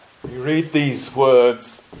We read these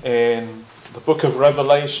words in the book of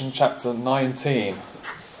Revelation chapter 19.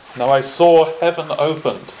 Now I saw heaven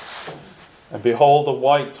opened, and behold a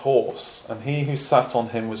white horse, and he who sat on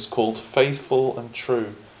him was called Faithful and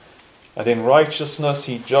True, and in righteousness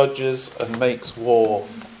he judges and makes war.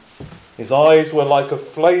 His eyes were like a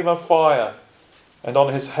flame of fire, and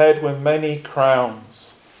on his head were many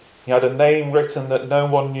crowns. He had a name written that no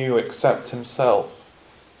one knew except himself.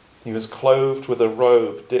 He was clothed with a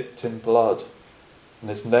robe dipped in blood,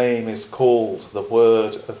 and his name is called the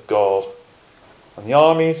Word of God. And the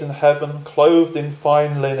armies in heaven, clothed in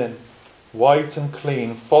fine linen, white and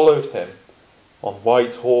clean, followed him on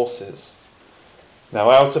white horses.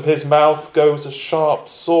 Now out of his mouth goes a sharp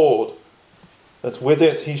sword, that with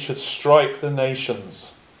it he should strike the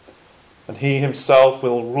nations, and he himself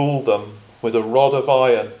will rule them with a rod of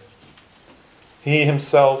iron. He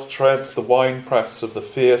himself treads the winepress of the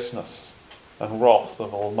fierceness and wrath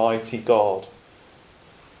of Almighty God.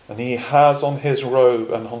 And he has on his robe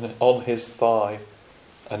and on his thigh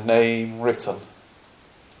a name written,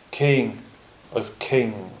 King of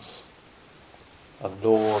Kings and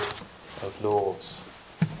Lord of Lords.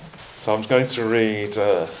 So I'm going to read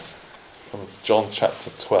from John chapter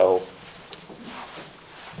 12.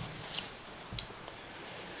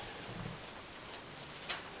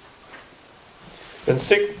 Then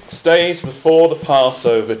 6 days before the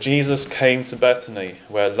Passover, Jesus came to Bethany,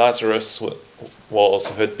 where Lazarus was,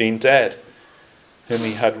 who had been dead, whom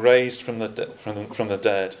he had raised from the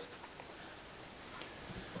dead.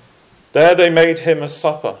 There they made him a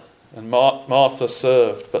supper, and Martha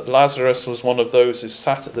served, but Lazarus was one of those who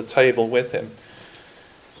sat at the table with him.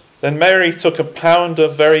 Then Mary took a pound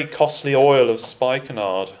of very costly oil of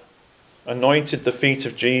spikenard, anointed the feet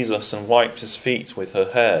of Jesus, and wiped his feet with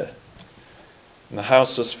her hair. And the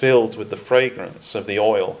house was filled with the fragrance of the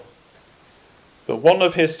oil. But one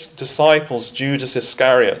of his disciples, Judas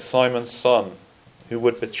Iscariot, Simon's son, who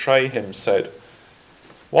would betray him, said,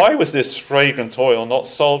 "Why was this fragrant oil not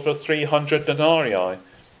sold for 300 denarii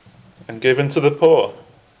and given to the poor?"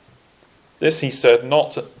 This he said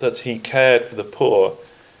not that he cared for the poor,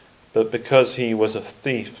 but because he was a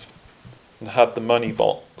thief and had the money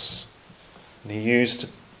box, and he used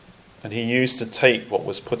to take what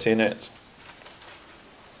was put in it.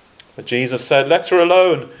 But Jesus said, "Let her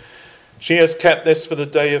alone. She has kept this for the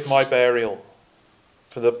day of my burial.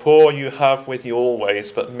 For the poor you have with you always,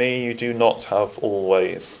 but me you do not have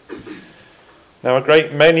always." Now a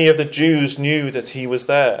great many of the Jews knew that he was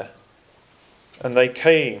there, and they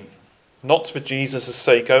came, not for Jesus'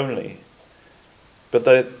 sake only, but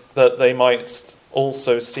that they might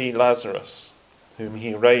also see Lazarus, whom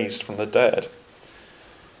he raised from the dead.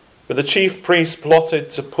 But the chief priests plotted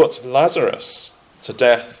to put Lazarus to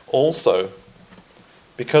death also,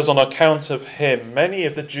 because on account of him many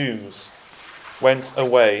of the Jews went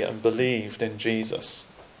away and believed in Jesus.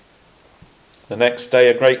 The next day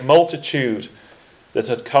a great multitude that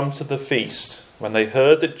had come to the feast, when they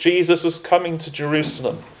heard that Jesus was coming to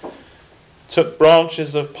Jerusalem, took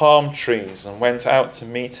branches of palm trees and went out to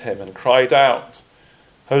meet him and cried out,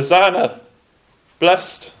 "Hosanna!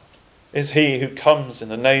 Blessed is he who comes in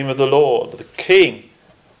the name of the Lord, the King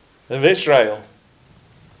of Israel."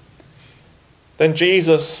 Then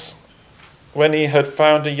Jesus, when he had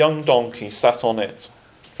found a young donkey, sat on it,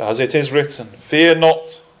 as it is written, "Fear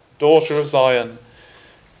not, daughter of Zion.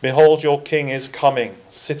 Behold, your king is coming,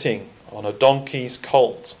 sitting on a donkey's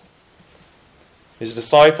colt." His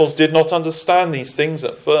disciples did not understand these things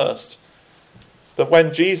at first, but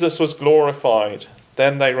when Jesus was glorified,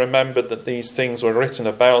 then they remembered that these things were written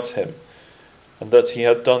about him, and that he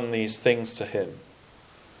had done these things to him.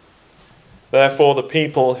 Therefore the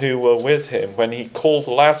people who were with him, when he called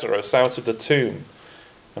Lazarus out of the tomb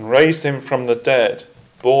and raised him from the dead,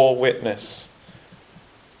 bore witness.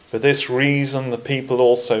 For this reason the people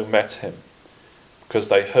also met him, because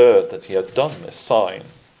they heard that he had done this sign.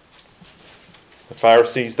 The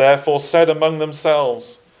Pharisees therefore said among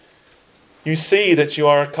themselves, "You see that you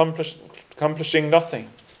are accomplishing nothing.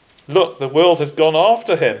 Look, the world has gone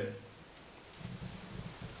after him."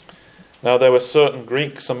 Now there were certain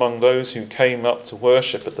Greeks among those who came up to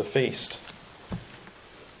worship at the feast.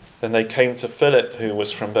 Then they came to Philip, who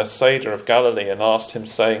was from Bethsaida of Galilee, and asked him,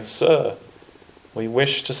 saying, "Sir, we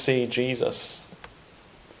wish to see Jesus."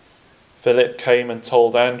 Philip came and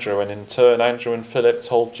told Andrew, and in turn Andrew and Philip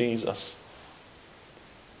told Jesus.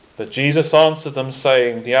 But Jesus answered them,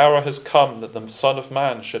 saying, "The hour has come that the Son of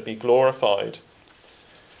Man should be glorified.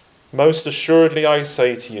 Most assuredly I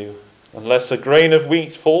say to you, unless a grain of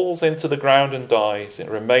wheat falls into the ground and dies, it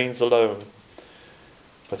remains alone.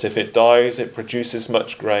 But if it dies, it produces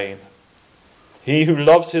much grain. He who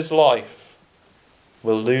loves his life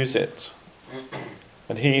will lose it,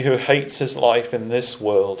 and he who hates his life in this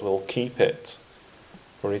world will keep it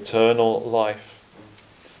for eternal life.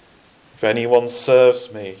 If anyone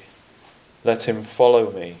serves me, let him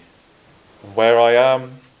follow me, and where I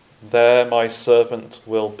am, there my servant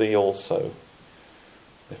will be also.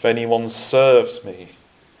 If anyone serves me,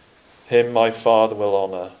 him my Father will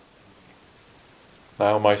honour.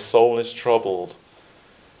 Now my soul is troubled,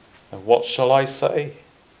 and what shall I say?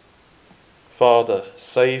 Father,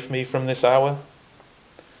 save me from this hour.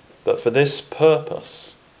 But for this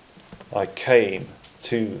purpose I came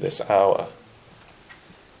to this hour.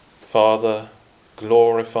 Father,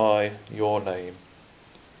 glorify your name.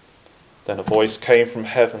 Then a voice came from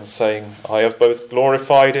heaven saying, I have both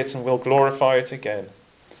glorified it and will glorify it again.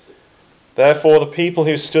 Therefore the people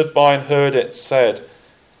who stood by and heard it said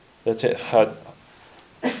that it had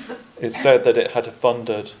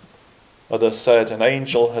thundered. Others said, an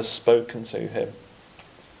angel has spoken to him.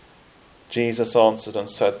 Jesus answered and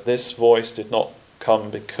said, this voice did not come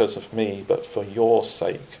because of me, but for your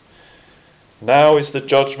sake. Now is the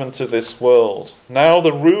judgment of this world. Now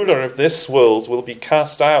the ruler of this world will be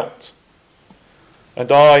cast out. And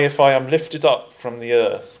I, if I am lifted up from the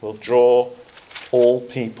earth, will draw all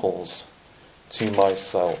peoples to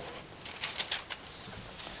myself.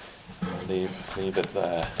 I'll leave it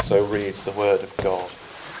there. So reads the word of God.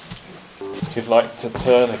 If you'd like to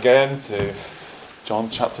turn again to John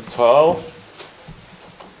chapter 12.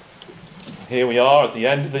 Here we are at the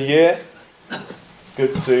end of the year. It's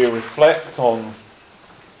good to reflect on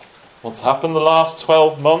what's happened the last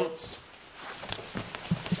 12 months.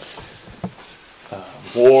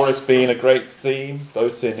 War has been a great theme,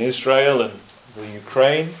 both in Israel and the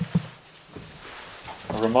Ukraine.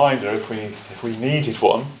 A reminder, if we needed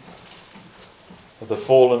one, of the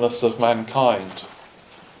fallenness of mankind.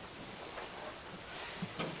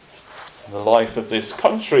 In the life of this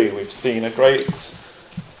country, we've seen a great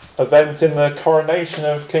event in the coronation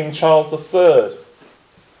of King Charles III.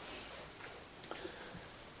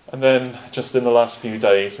 And then, just in the last few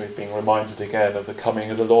days, we've been reminded again of the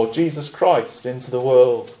coming of the Lord Jesus Christ into the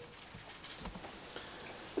world.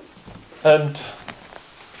 And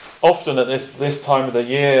often at this time of the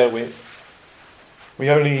year, we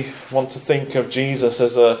only want to think of Jesus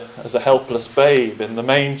as a helpless babe in the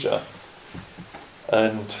manger.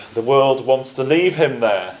 And the world wants to leave him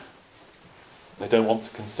there. They don't want to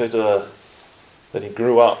consider that he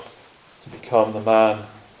grew up to become the man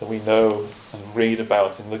that we know and read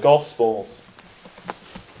about in the Gospels.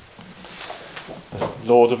 The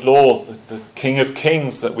Lord of Lords, the King of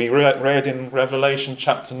Kings that we read in Revelation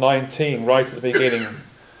chapter 19, right at the beginning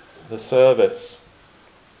of the service.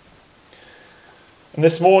 And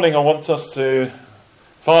this morning I want us to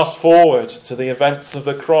fast forward to the events of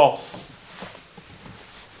the cross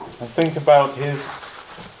and think about his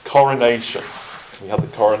coronation. We had the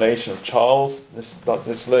coronation of Charles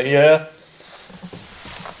this year.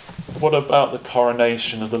 What about the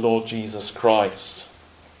coronation of the Lord Jesus Christ?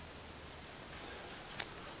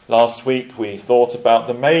 Last week we thought about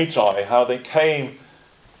the Magi, how they came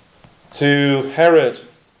to Herod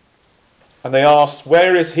and they asked,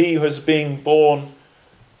 where is he who is being born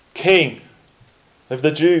King of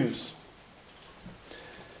the Jews?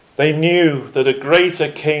 They knew that a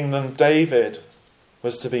greater king than David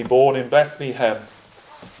was to be born in Bethlehem.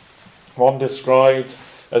 One described,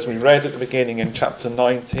 as we read at the beginning in chapter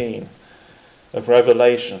 19 of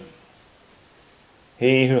Revelation,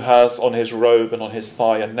 he who has on his robe and on his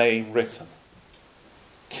thigh a name written,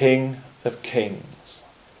 King of Kings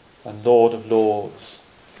and Lord of Lords.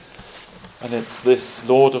 And it's this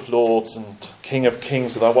Lord of Lords and King of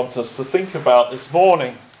Kings that I want us to think about this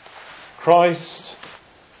morning. Christ,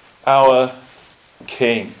 our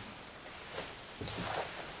King.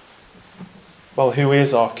 Well, who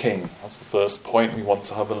is our King? That's the first point we want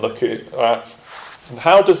to have a look at. And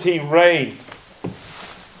how does he reign?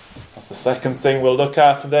 That's the second thing we'll look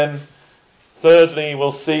at. And then thirdly,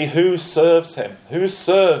 we'll see who serves him. Who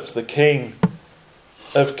serves the King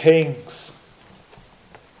of Kings?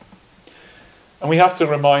 And we have to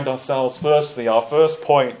remind ourselves, firstly, our first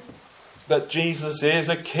point, that Jesus is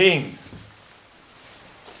a king.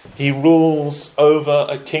 He rules over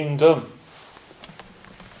a kingdom.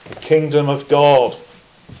 The kingdom of God.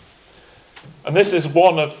 And this is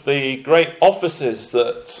one of the great offices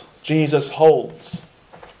that Jesus holds.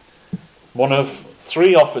 One of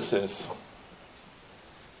three offices.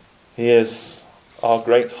 He is our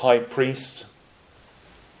great high priest.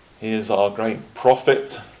 He is our great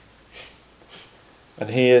prophet. And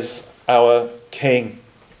he is our king.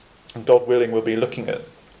 And God willing, we'll be looking at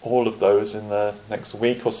all of those in the next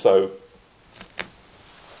week or so.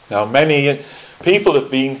 Now, many people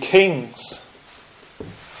have been kings.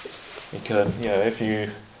 You can, if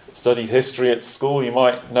you studied history at school, you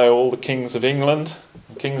might know all the kings of England,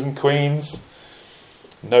 kings and queens,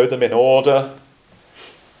 know them in order.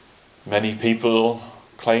 Many people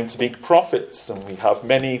claim to be prophets, and we have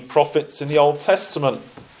many prophets in the Old Testament.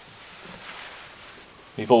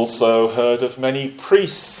 We've also heard of many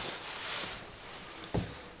priests.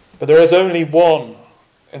 But there is only one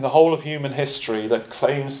in the whole of human history that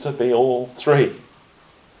claims to be all three: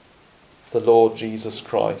 the Lord Jesus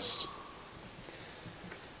Christ.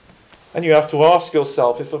 And you have to ask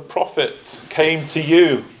yourself, if a prophet came to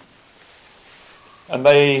you and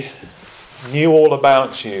they knew all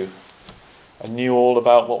about you and knew all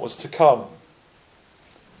about what was to come,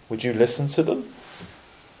 would you listen to them?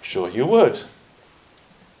 Sure you would.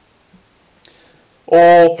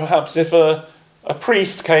 Or perhaps if a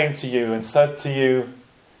priest came to you and said to you,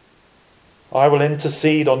 I will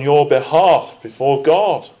intercede on your behalf before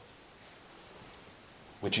God,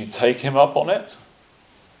 would you take him up on it?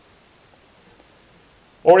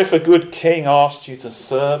 Or if a good king asked you to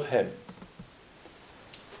serve him,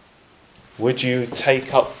 would you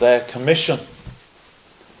take up their commission?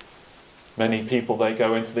 Many people, they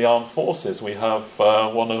go into the armed forces. We have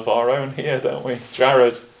one of our own here, don't we?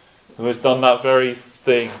 Jared, who has done that very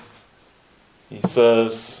thing. He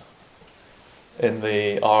serves in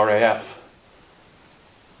the RAF.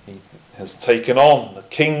 He has taken on the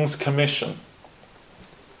King's Commission.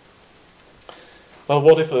 Well,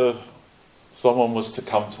 what if someone was to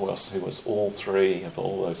come to us who was all three of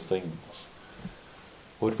all those things?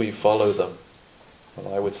 Would we follow them?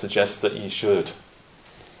 Well, I would suggest that you should.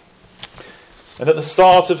 And at the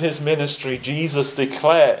start of his ministry, Jesus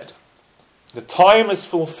declared, the time is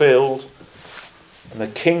fulfilled and the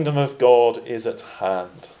kingdom of God is at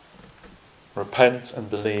hand. Repent and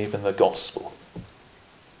believe in the gospel.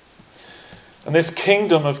 And this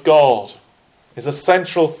kingdom of God is a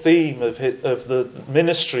central theme of the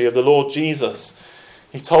ministry of the Lord Jesus.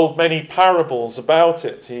 He told many parables about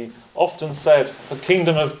it. He often said, the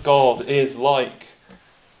kingdom of God is like,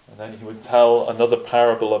 and then he would tell another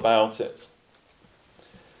parable about it.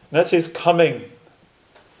 And at his coming,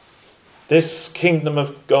 this kingdom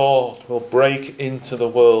of God will break into the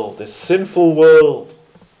world, this sinful world.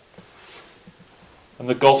 And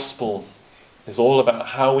the gospel is all about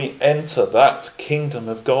how we enter that kingdom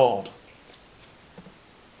of God.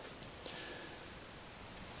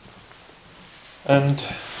 And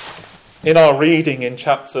in our reading in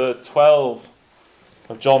chapter 12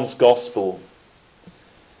 of John's Gospel,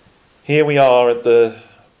 here we are at the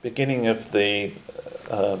beginning of the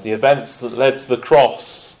events that led to the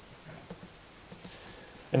cross.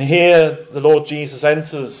 And here the Lord Jesus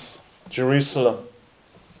enters Jerusalem.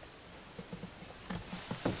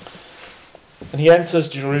 And he enters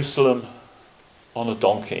Jerusalem on a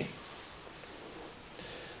donkey.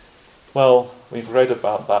 Well, we've read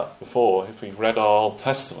about that before. If we've read our Old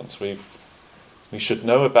Testaments, we should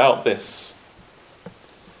know about this.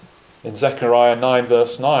 In Zechariah 9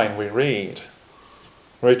 verse 9 we read,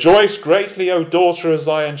 Rejoice greatly, O daughter of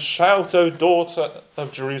Zion, shout, O daughter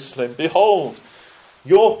of Jerusalem, behold,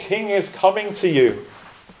 your king is coming to you.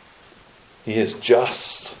 He is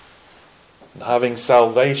just and having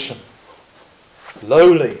salvation,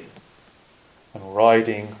 lowly and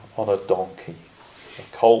riding on a donkey,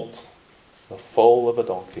 a colt, the foal of a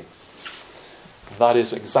donkey. And that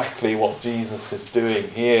is exactly what Jesus is doing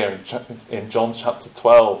here in John chapter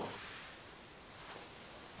 12.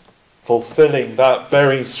 Fulfilling that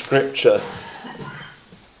very scripture,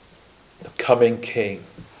 the coming king.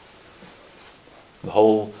 The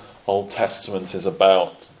whole Old Testament is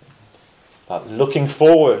about that, looking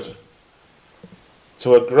forward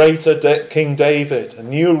to a greater King David, a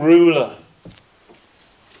new ruler,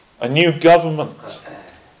 a new government.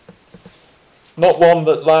 Not one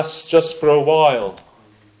that lasts just for a while.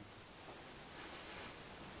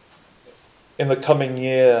 In the coming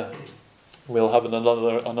year, we'll have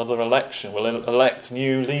another election. We'll elect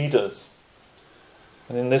new leaders.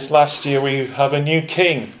 And in this last year, we have a new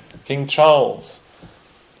king, King Charles.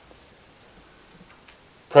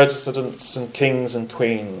 Presidents and kings and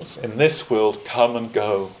queens in this world come and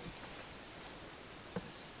go,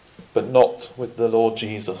 but not with the Lord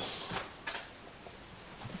Jesus.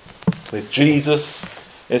 With Jesus,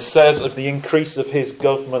 it says of the increase of his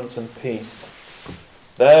government and peace,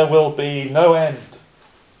 there will be no end.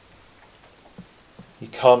 He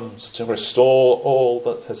comes to restore all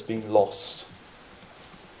that has been lost.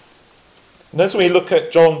 And as we look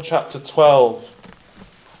at John chapter 12,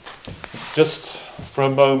 just for a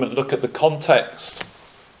moment look at the context.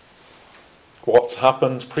 What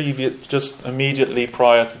happened just immediately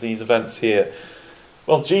prior to these events here?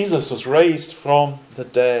 Well, Jesus was raised from the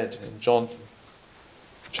dead in John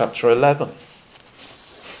chapter 11.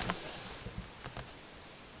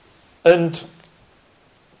 And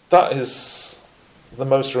that is the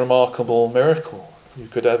most remarkable miracle you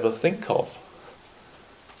could ever think of.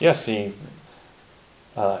 Yes, he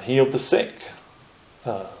healed the sick,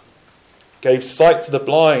 gave sight to the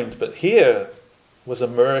blind, but here was a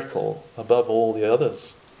miracle above all the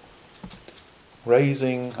others.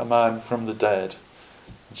 Raising a man from the dead.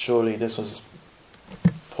 And surely this was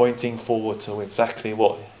pointing forward to exactly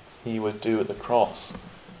what he would do at the cross.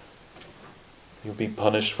 He would be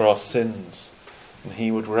punished for our sins, and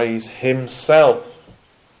he would raise himself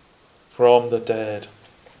from the dead.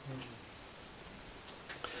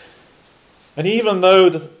 And even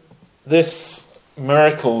though this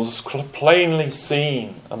miracle was plainly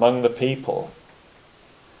seen among the people,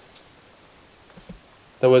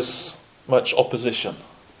 there was much opposition.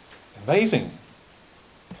 Amazing.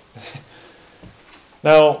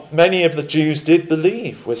 Now, many of the Jews did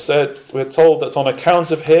believe. We're told that on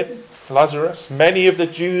account of him, Lazarus, many of the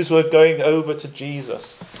Jews were going over to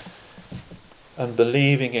Jesus and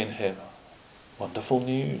believing in him. Wonderful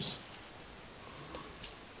news.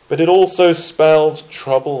 But it also spelled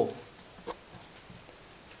trouble.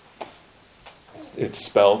 It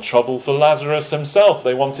spelled trouble for Lazarus himself.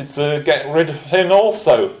 They wanted to get rid of him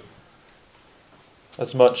also,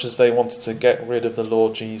 as much as they wanted to get rid of the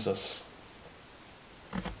Lord Jesus.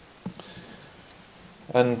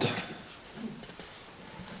 And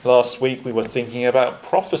last week we were thinking about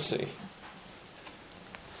prophecy.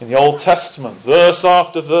 In the Old Testament, verse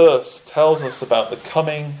after verse tells us about the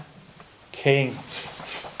coming King.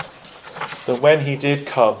 That when he did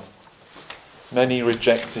come, many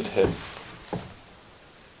rejected him.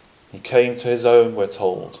 He came to his own, we're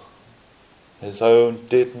told. His own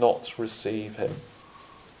did not receive him.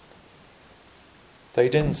 They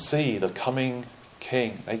didn't see the coming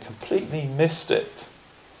King. They completely missed it.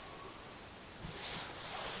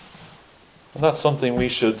 And that's something we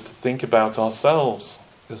should think about ourselves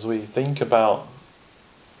as we think about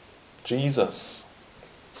Jesus.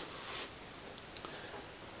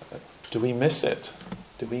 Do we miss it?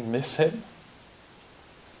 Do we miss him?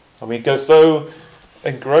 And we go so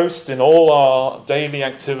engrossed in all our daily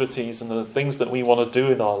activities and the things that we want to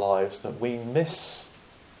do in our lives that we miss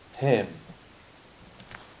him.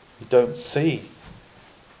 We don't see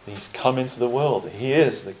he's come into the world. He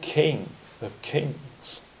is the King of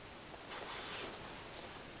Kings.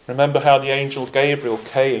 Remember how the angel Gabriel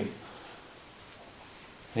came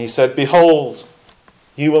and he said, "Behold,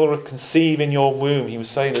 you will conceive in your womb." He was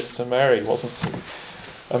saying this to Mary, wasn't he?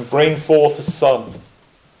 "And bring forth a son,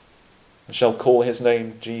 and shall call his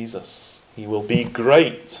name Jesus. He will be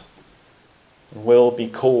great, and will be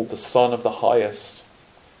called the Son of the Highest.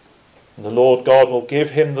 And the Lord God will give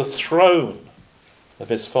him the throne of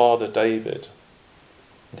his father David,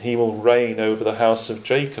 and he will reign over the house of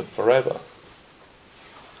Jacob forever.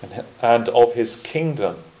 And of his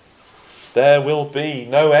kingdom there will be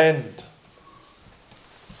no end."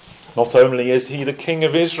 Not only is he the King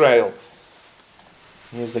of Israel,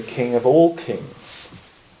 he is the King of all kings.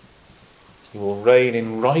 He will reign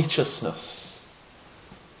in righteousness.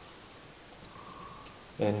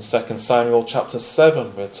 In 2 Samuel chapter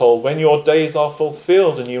 7, we're told, "When your days are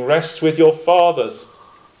fulfilled and you rest with your fathers,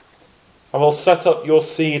 I will set up your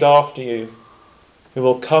seed after you, who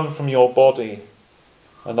will come from your body,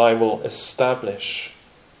 and I will establish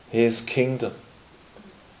his kingdom."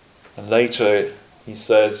 And later he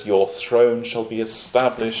says, "Your throne shall be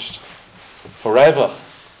established forever."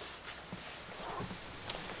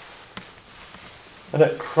 And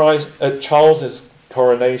at Charles's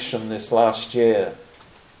coronation this last year,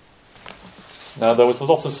 now there was a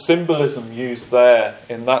lot of symbolism used there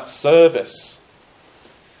in that service.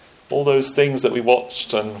 All those things that we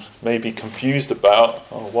watched and may be confused about.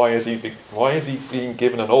 Oh, why is he being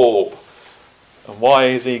given an orb? And why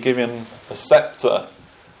is he given a scepter?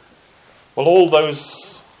 Well, all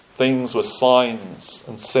those things were signs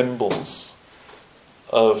and symbols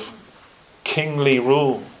of kingly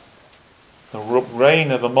rule, the reign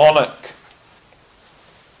of a monarch.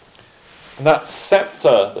 And that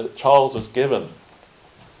scepter that Charles was given,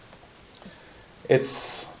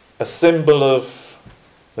 it's a symbol of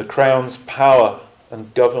the crown's power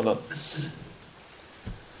and governance.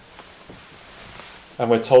 And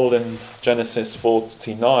we're told in Genesis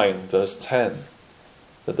 49, verse 10,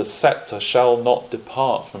 that the scepter shall not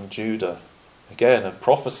depart from Judah. Again, a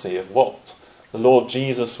prophecy of what the Lord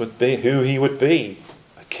Jesus would be, who he would be,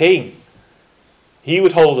 a king. He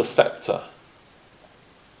would hold a scepter.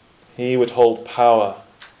 he would hold power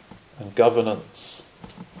and governance.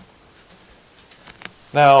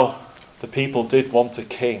 Now, the people did want a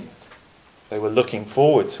king. They were looking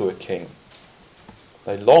forward to a king.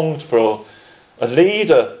 They longed for a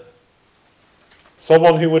leader,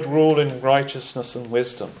 someone who would rule in righteousness and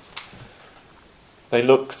wisdom. They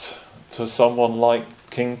looked to someone like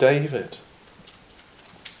King David.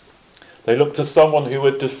 They looked to someone who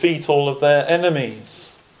would defeat all of their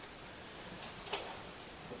enemies.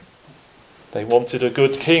 They wanted a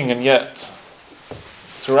good king, and yet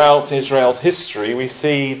throughout Israel's history we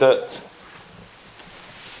see that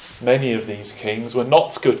many of these kings were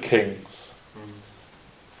not good kings.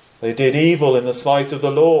 They did evil in the sight of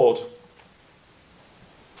the Lord.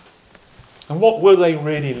 And what were they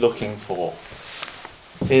really looking for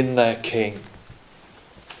in their king?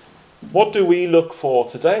 What do we look for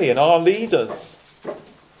today in our leaders?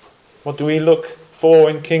 What do we look for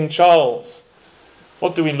in King Charles?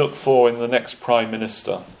 What do we look for in the next Prime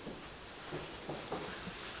Minister?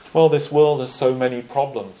 Well, this world has so many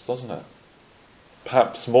problems, doesn't it?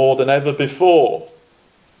 Perhaps more than ever before.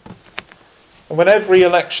 And when every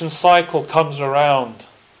election cycle comes around,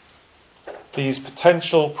 these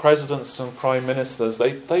potential presidents and prime ministers,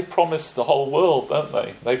 they promise the whole world, don't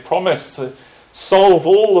they? They promise to solve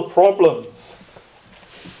all the problems.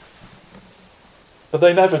 But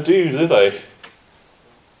they never do they?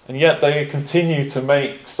 And yet they continue to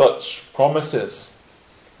make such promises.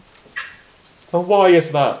 And why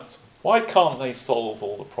is that? Why can't they solve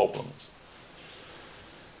all the problems?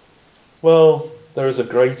 Well, there is a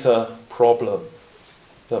greater problem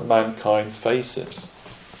that mankind faces.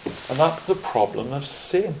 And that's the problem of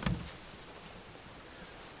sin.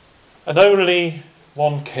 And only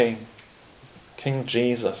one king, King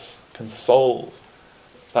Jesus, can solve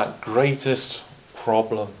that greatest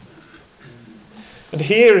problem. And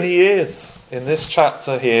here he is, in this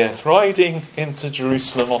chapter here, riding into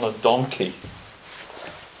Jerusalem on a donkey.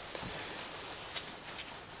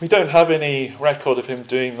 We don't have any record of him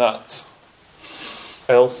doing that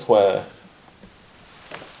elsewhere.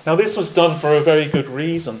 Now this was done for a very good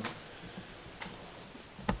reason.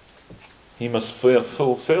 He must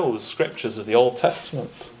fulfill the scriptures of the Old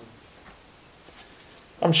Testament.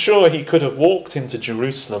 I'm sure he could have walked into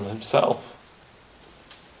Jerusalem himself.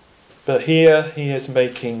 But here he is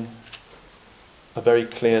making a very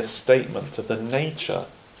clear statement of the nature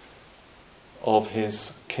of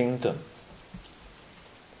his kingdom.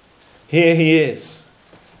 Here he is.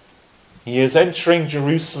 He is entering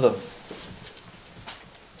Jerusalem.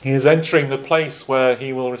 He is entering the place where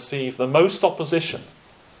he will receive the most opposition.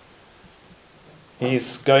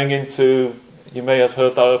 He's going into, you may have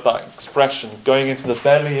heard that expression, going into the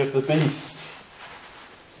belly of the beast.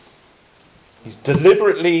 He's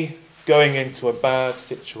deliberately going into a bad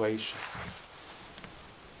situation.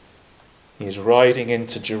 He's riding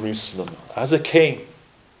into Jerusalem as a king,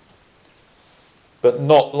 but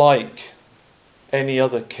not like any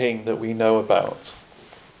other king that we know about.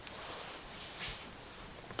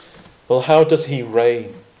 Well, how does he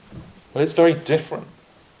reign? Well, it's very different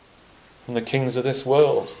from the kings of this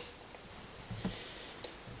world.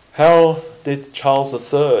 How did Charles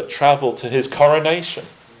III travel to his coronation?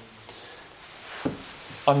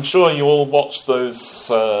 I'm sure you all watched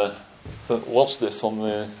this on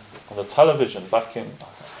the television back in,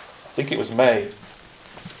 I think it was May.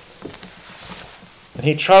 And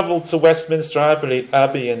he travelled to Westminster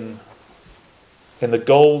Abbey in the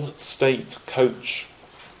Gold State coach.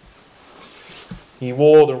 He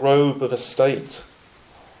wore the robe of estate.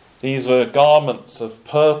 These were garments of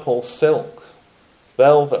purple silk,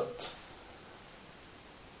 velvet,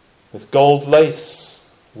 with gold lace,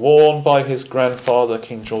 worn by his grandfather,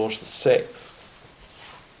 King George VI.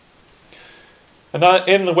 And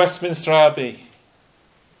in the Westminster Abbey,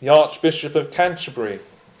 the Archbishop of Canterbury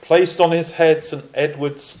placed on his head St.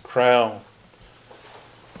 Edward's crown.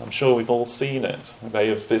 I'm sure we've all seen it. We may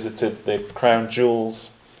have visited the Crown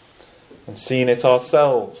Jewels and seen it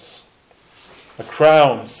ourselves. A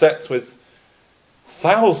crown set with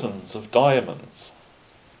thousands of diamonds.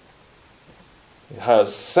 It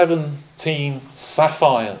has 17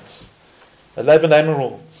 sapphires, 11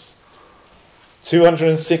 emeralds,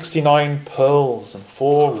 269 pearls and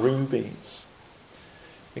 4 rubies.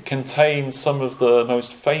 It contains some of the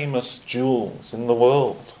most famous jewels in the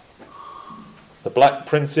world. The Black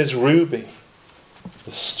Prince's ruby,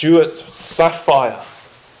 the Stuart sapphire,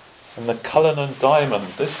 and the Cullinan diamond.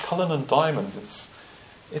 This Cullinan diamond, it's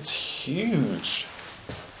huge.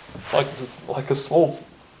 It's like a small,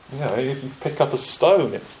 if you pick up a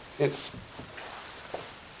stone, it's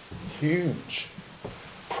huge,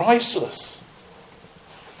 priceless.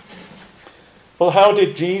 Well, how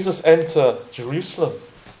did Jesus enter Jerusalem?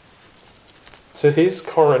 To his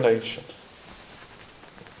coronation.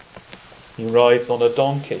 He rides on a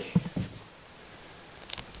donkey.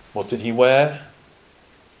 What did he wear?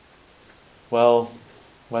 Well,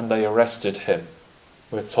 when they arrested him,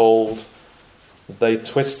 we're told that they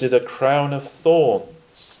twisted a crown of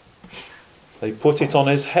thorns. They put it on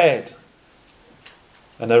his head,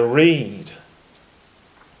 and a reed,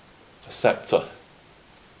 a scepter,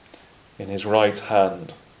 in his right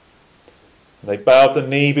hand. And they bowed the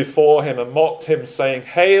knee before him and mocked him, saying,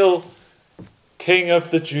 "Hail, King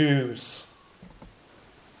of the Jews!"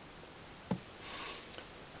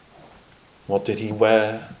 What did he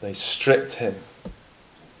wear? They stripped him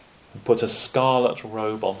and put a scarlet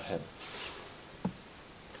robe on him.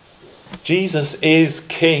 Jesus is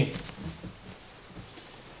King,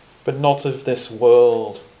 but not of this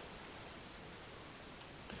world.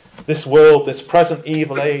 This world, this present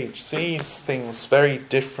evil age, sees things very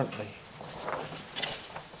differently.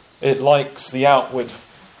 It likes the outward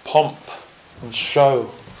pomp and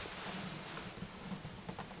show.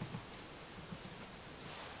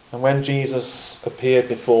 And when Jesus appeared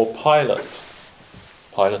before Pilate,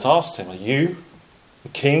 Pilate asked him, "Are you the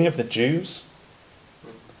king of the Jews?"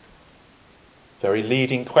 Very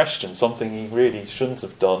leading question, something he really shouldn't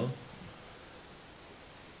have done.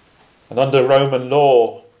 And under Roman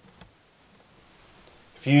law,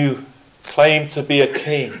 if you claim to be a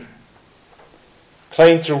king,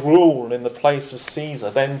 claim to rule in the place of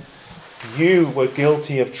Caesar, then you were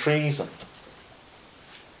guilty of treason.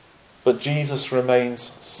 But Jesus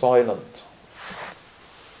remains silent.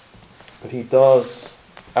 But he does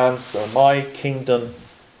answer, "My kingdom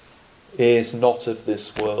is not of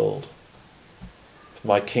this world. If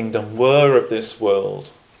my kingdom were of this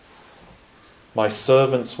world, my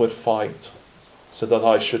servants would fight so that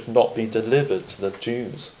I should not be delivered to the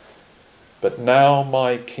Jews. But now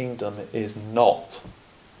my kingdom is not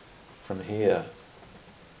from here."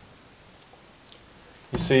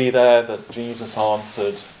 You see there that Jesus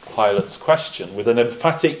answered Pilate's question with an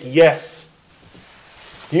emphatic yes.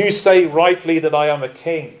 "You say rightly that I am a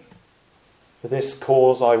king. For this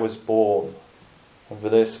cause I was born, and for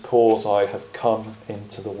this cause I have come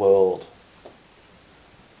into the world."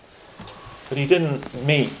 But he didn't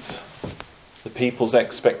meet the people's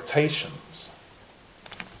expectations.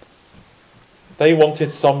 They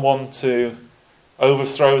wanted someone to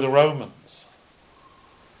overthrow the Romans,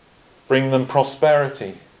 bring them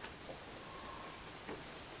prosperity,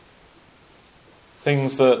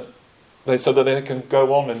 things that so that they can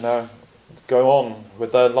go on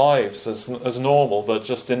with their lives as normal, but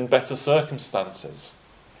just in better circumstances.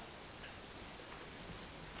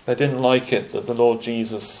 They didn't like it that the Lord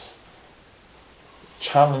Jesus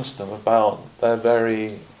challenged them about their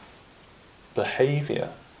very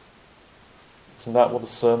behaviour. Isn't that what the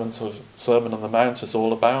Sermon on the Mount is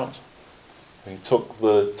all about? He took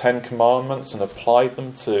the 10 Commandments and applied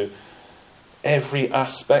them to every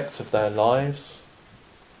aspect of their lives.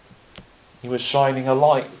 He was shining a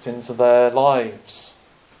light into their lives,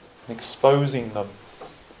 exposing them.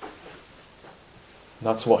 And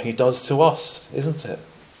that's what he does to us, isn't it?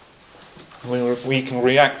 We can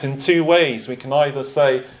react in two ways. We can either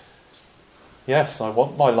say, "Yes, I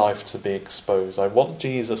want my life to be exposed. I want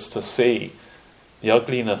Jesus to see the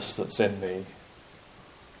ugliness that's in me.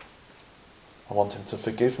 I want him to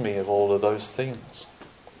forgive me of all of those things."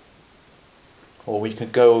 Or we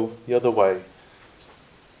could go the other way.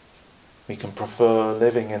 We can prefer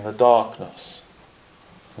living in the darkness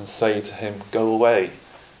and say to him, "Go away."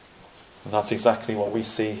 And that's exactly what we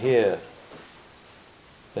see here.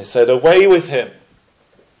 They said, "Away with him.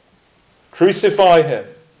 Crucify him."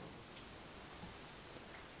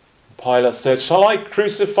 Pilate said, "Shall I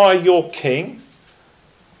crucify your king?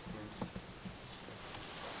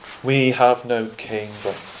 We have no king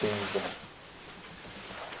but Caesar."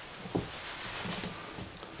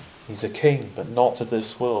 He's a king, but not of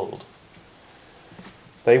this world.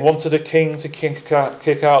 They wanted a king to kick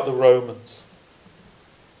out the Romans.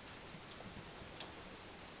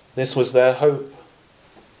 This was their hope.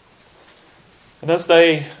 And as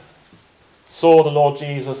they saw the Lord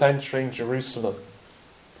Jesus entering Jerusalem,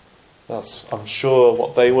 that's, I'm sure,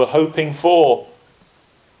 what they were hoping for.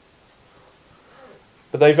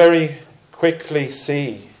 But they very quickly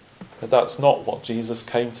see that that's not what Jesus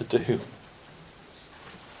came to do.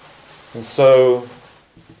 And so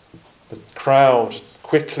the crowd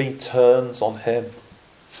quickly turns on him.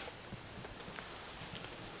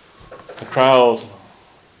 The crowd,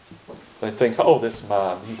 they think, "Oh, this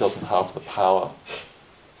man, he doesn't have the power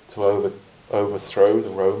to overthrow the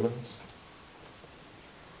Romans."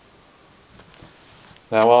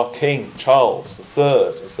 Now our King, Charles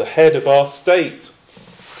III, is the head of our state.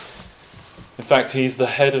 In fact, he's the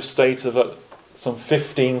head of state of some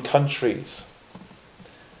 15 countries.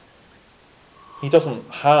 He doesn't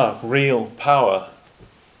have real power.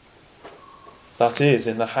 That is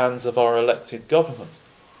in the hands of our elected government.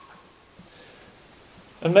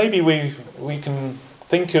 And maybe we can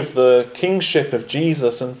think of the kingship of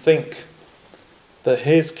Jesus and think that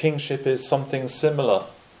his kingship is something similar.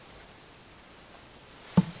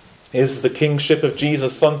 Is the kingship of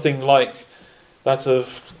Jesus something like that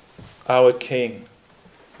of our King?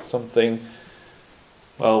 Something,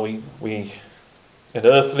 well, we in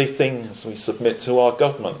earthly things we submit to our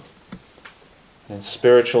government. In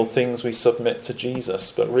spiritual things we submit to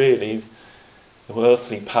Jesus. But really, the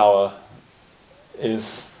earthly power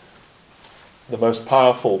is the most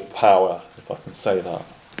powerful power, if I can say that.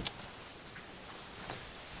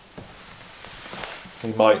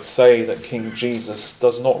 We might say that King Jesus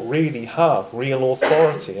does not really have real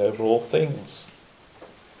authority over all things.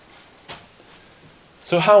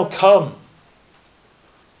 So how come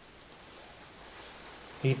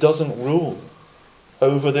he doesn't rule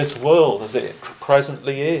over this world as it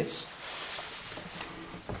presently is?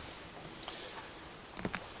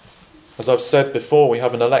 As I've said before, we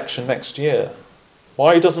have an election next year.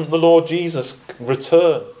 Why doesn't the Lord Jesus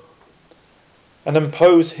return and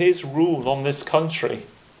impose his rule on this country?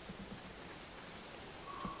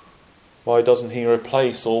 Why doesn't he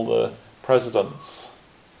replace all the presidents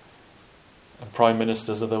and prime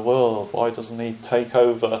ministers of the world? Why doesn't he take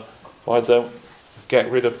over? Why don't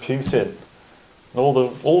get rid of Putin and all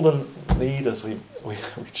the leaders? We'd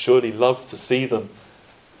surely love to see them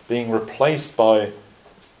being replaced by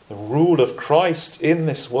the rule of Christ in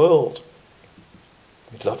this world.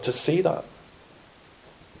 We'd love to see that.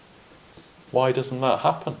 Why doesn't that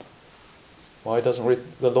happen? Why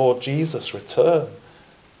doesn't the Lord Jesus return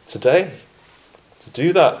today to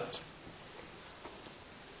do that?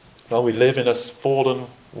 Well, we live in a fallen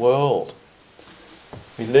world.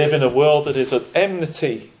 We live in a world that is at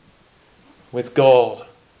enmity with God.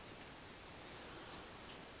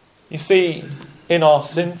 You see, in our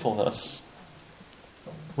sinfulness,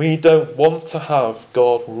 we don't want to have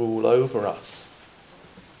God rule over us.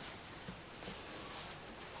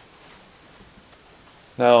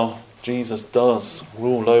 Now, Jesus does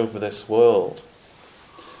rule over this world,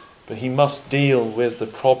 but he must deal with the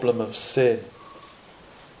problem of sin.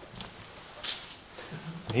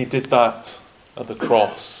 He did that at the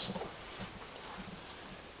cross.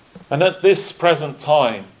 And at this present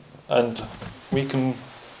time, and we can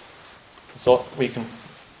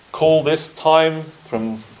call this time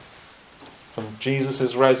from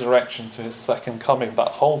Jesus' resurrection to his second coming, that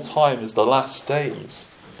whole time is the last days.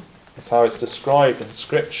 That's how it's described in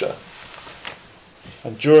Scripture.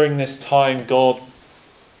 And during this time,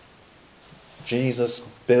 Jesus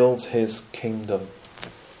builds his kingdom.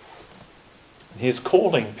 He is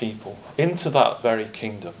calling people into that very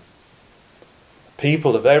kingdom.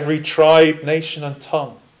 People of every tribe, nation and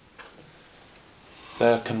tongue.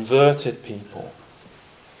 They're converted people.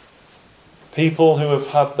 People who have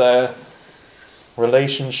had their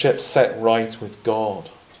relationship set right with God.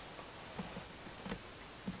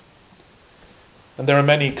 And there are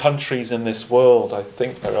many countries in this world. I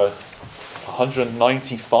think there are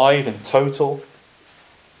 195 in total.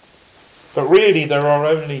 But really there are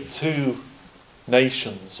only two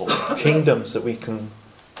nations or kingdoms that we can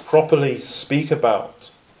properly speak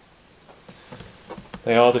about.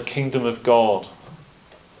 They are the kingdom of God.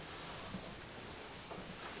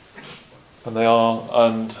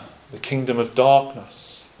 And the kingdom of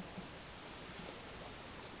darkness.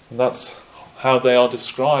 And that's how they are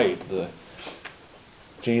described.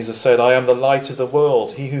 Jesus said, I am the light of the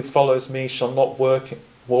world. He who follows me shall not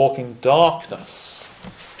walk in darkness,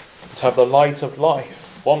 but have the light of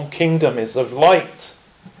life. One kingdom is of light.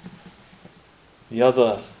 The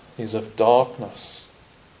other is of darkness.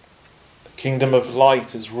 The kingdom of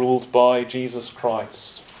light is ruled by Jesus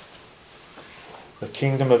Christ. The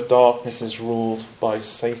kingdom of darkness is ruled by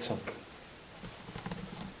Satan.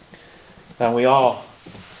 Now we are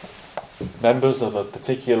members of a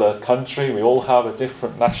particular country. We all have a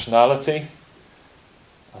different nationality.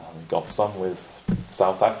 We've got some with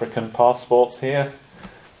South African passports here,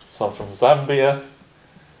 some from Zambia.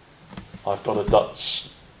 I've got a Dutch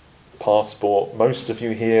passport. Most of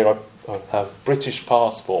you here have British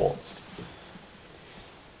passports.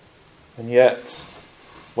 And yet,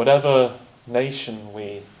 whatever nation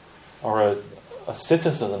we are a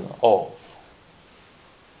citizen of,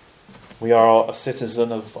 we are a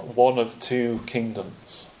citizen of one of two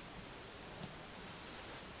kingdoms.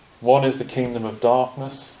 One is the kingdom of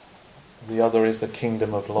darkness, The other is the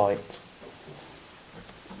kingdom of light.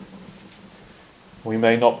 We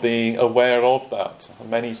may not be aware of that.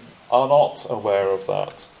 Many are not aware of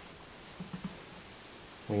that.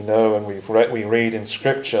 We know and we read in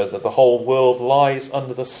Scripture that the whole world lies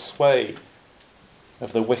under the sway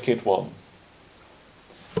of the wicked one.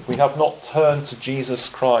 If we have not turned to Jesus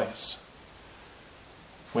Christ,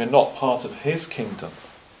 we're not part of his kingdom,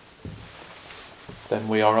 then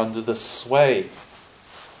we are under the sway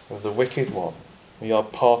of the wicked one. We are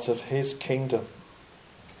part of his kingdom.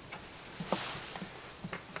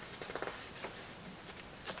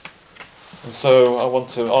 And so I want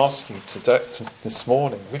to ask you this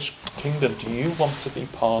morning, which kingdom do you want to be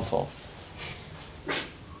part of?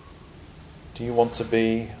 Do you want to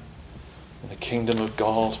be in the kingdom of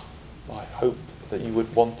God? I hope that you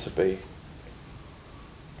would want to be.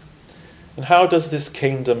 And how does this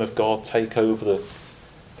kingdom of God take over the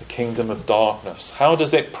kingdom of darkness? How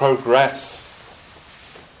does it progress?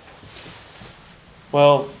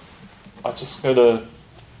 Well, I'm just going to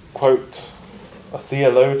quote a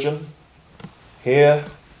theologian here,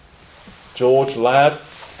 George Ladd.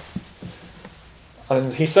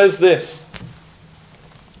 And he says this: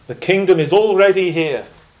 the kingdom is already here,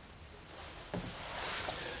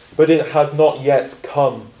 but it has not yet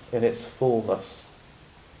come in its fullness.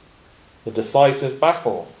 The decisive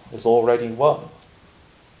battle is already won.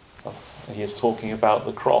 He is talking about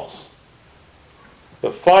the cross.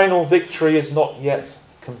 But final victory is not yet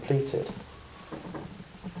completed.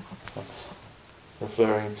 That's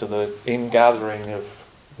referring to the ingathering of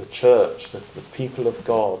the church, the people of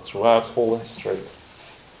God throughout all history.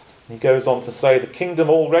 He goes on to say, the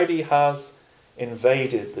kingdom already has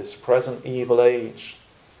invaded this present evil age,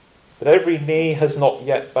 but every knee has not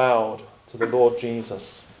yet bowed to the Lord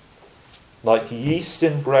Jesus. Like yeast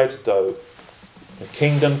in bread dough, the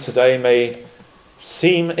kingdom today may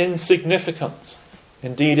seem insignificant.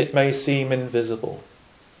 Indeed, it may seem invisible.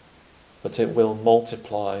 But it will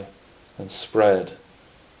multiply and spread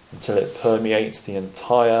until it permeates the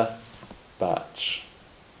entire batch.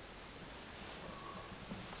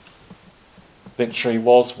 Victory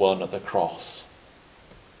was won at the cross.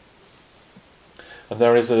 And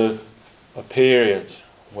there is a period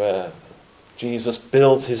where Jesus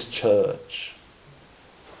builds his church.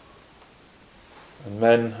 And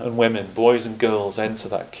men and women, boys and girls, enter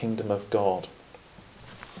that kingdom of God.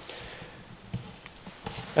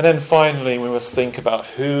 And then finally we must think about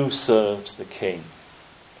who serves the king.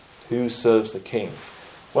 Who serves the king?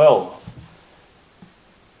 Well,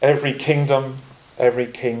 every kingdom, every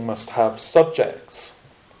king must have subjects.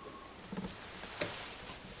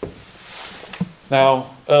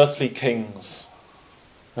 Now, earthly kings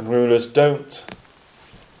and rulers don't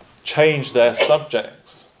change their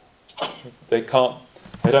subjects. They don't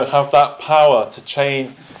have that power to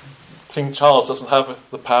change. King Charles doesn't have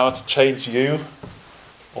the power to change you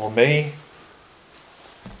or me.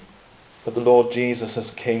 But the Lord Jesus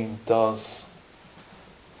as King does.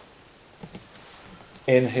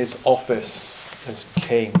 In his office as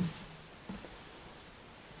King,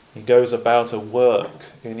 he goes about a work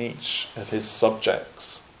in each of his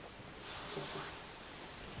subjects.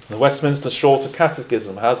 The Westminster Shorter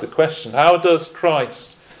Catechism has the question, how does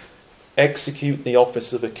Christ execute the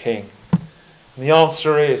office of a king? And the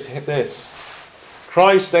answer is this: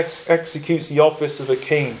 Christ executes the office of a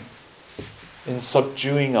king in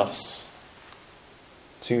subduing us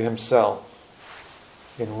to himself,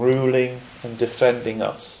 in ruling and defending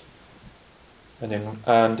us, and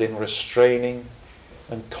in restraining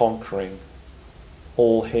and conquering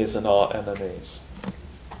all his and our enemies.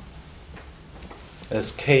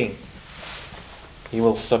 As king, he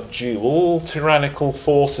will subdue all tyrannical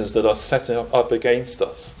forces that are set up against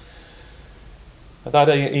us. And that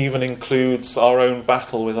even includes our own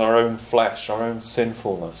battle with our own flesh, our own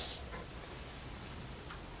sinfulness.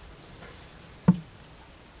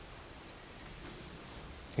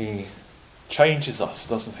 He changes us,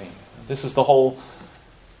 doesn't he? This is the whole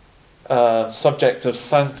subject of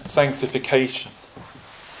sanctification.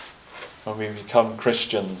 When we become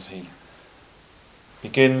Christians, he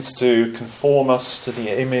begins to conform us to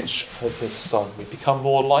the image of his Son. We become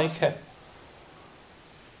more like him.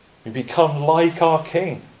 We become like our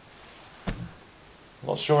King. I'm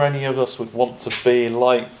not sure any of us would want to be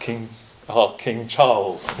like our King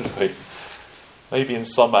Charles, would we? Maybe in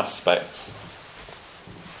some aspects.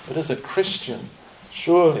 But as a Christian,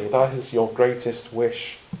 surely that is your greatest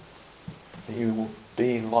wish, that you will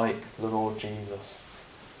be like the Lord Jesus.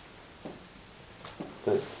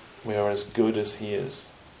 That we are as good as he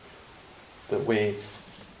is. That we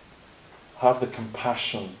have the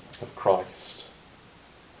compassion of Christ.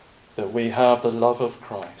 That we have the love of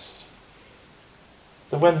Christ.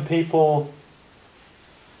 That when people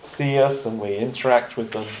see us and we interact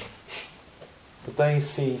with them, that they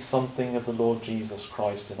see something of the Lord Jesus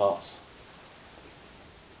Christ in us.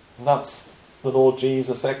 And that's the Lord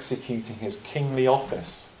Jesus executing his kingly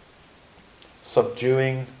office,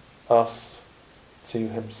 subduing us to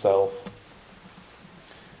himself.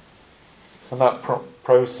 And that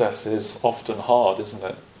process is often hard, isn't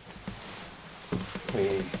it?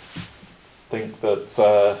 We think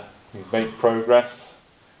that we make progress,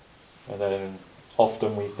 and then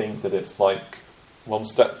often we think that it's like one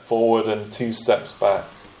step forward and 2 steps back.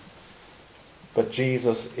 But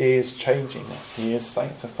Jesus is changing us. He is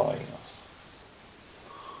sanctifying us.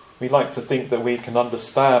 We like to think that we can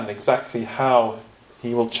understand exactly how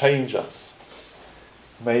he will change us.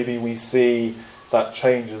 Maybe we see that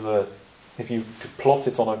change as if you could plot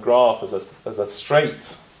it on a graph as a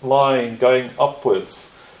straight line going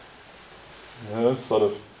upwards. Sort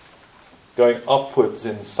of going upwards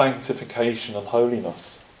in sanctification and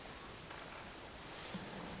holiness.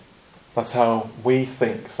 That's how we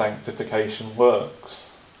think sanctification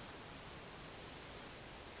works.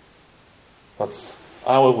 That's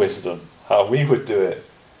our wisdom, how we would do it.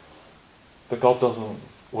 But God doesn't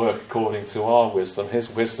work according to our wisdom.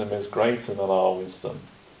 His wisdom is greater than our wisdom.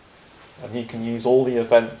 And he can use all the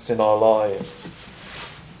events in our lives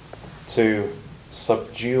to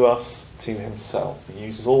subdue us to himself. He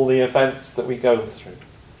uses all the events that we go through,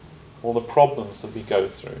 all the problems that we go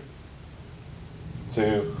through,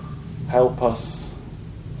 to help us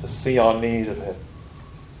to see our need of him,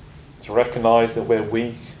 to recognise that we're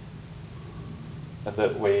weak and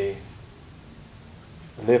that we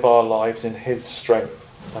live our lives in his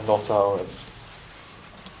strength and not ours.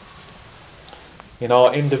 In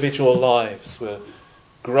our individual lives, we're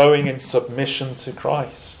growing in submission to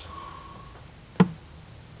Christ.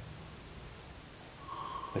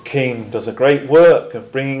 The King does a great work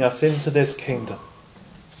of bringing us into this kingdom.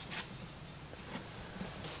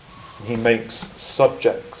 He makes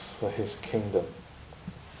subjects for his kingdom.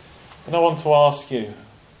 And I want to ask you,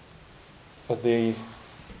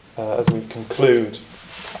 as we conclude,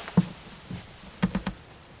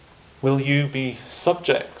 will you be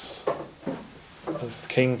subjects of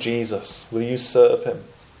King Jesus? Will you serve him?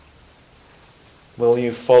 Will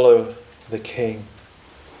you follow the King?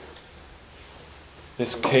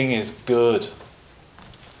 This King is good.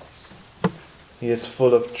 He is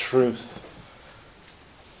full of truth.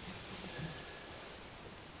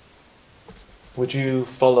 Would you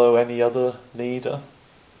follow any other leader?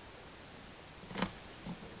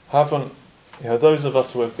 Those of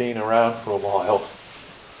us who have been around for a while,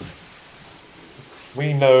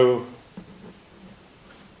 we know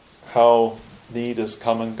how leaders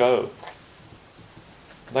come and go.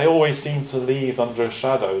 They always seem to leave under a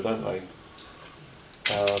shadow, don't they?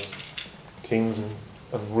 Kings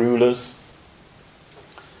and rulers.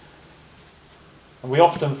 And we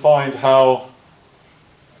often find how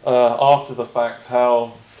after the fact,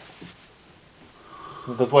 how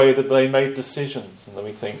the way that they made decisions, and then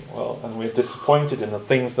we think, and we're disappointed in the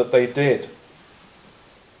things that they did.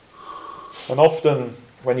 And often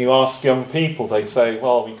when you ask young people, they say,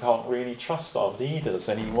 we can't really trust our leaders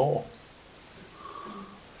anymore.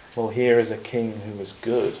 Well, here is a king who was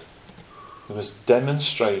good, who has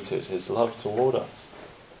demonstrated his love toward us,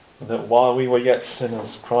 and that while we were yet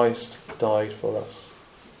sinners, Christ died for us.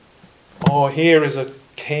 Here is a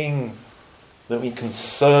king that we can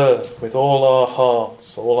serve with all our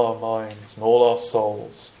hearts, all our minds, and all our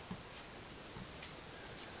souls.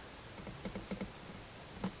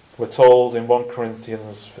 We're told in 1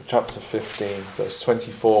 Corinthians chapter 15, verse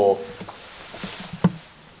 24,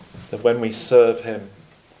 that when we serve him,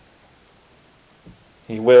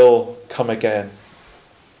 he will come again.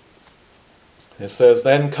 It says,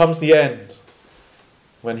 "Then comes the end,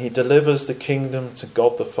 when he delivers the kingdom to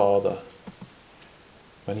God the Father,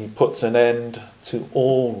 when he puts an end to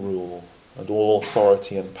all rule and all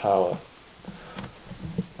authority and power."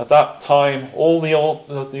 At that time, all the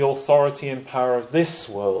authority and power of this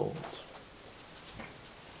world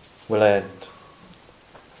will end.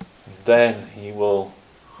 And then he will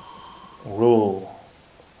rule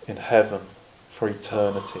in heaven for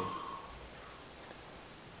eternity.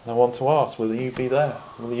 And I want to ask, will you be there?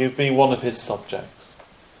 Will you be one of his subjects?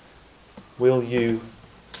 Will you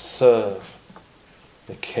serve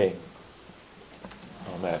the King?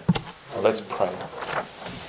 Amen. Well, let's pray.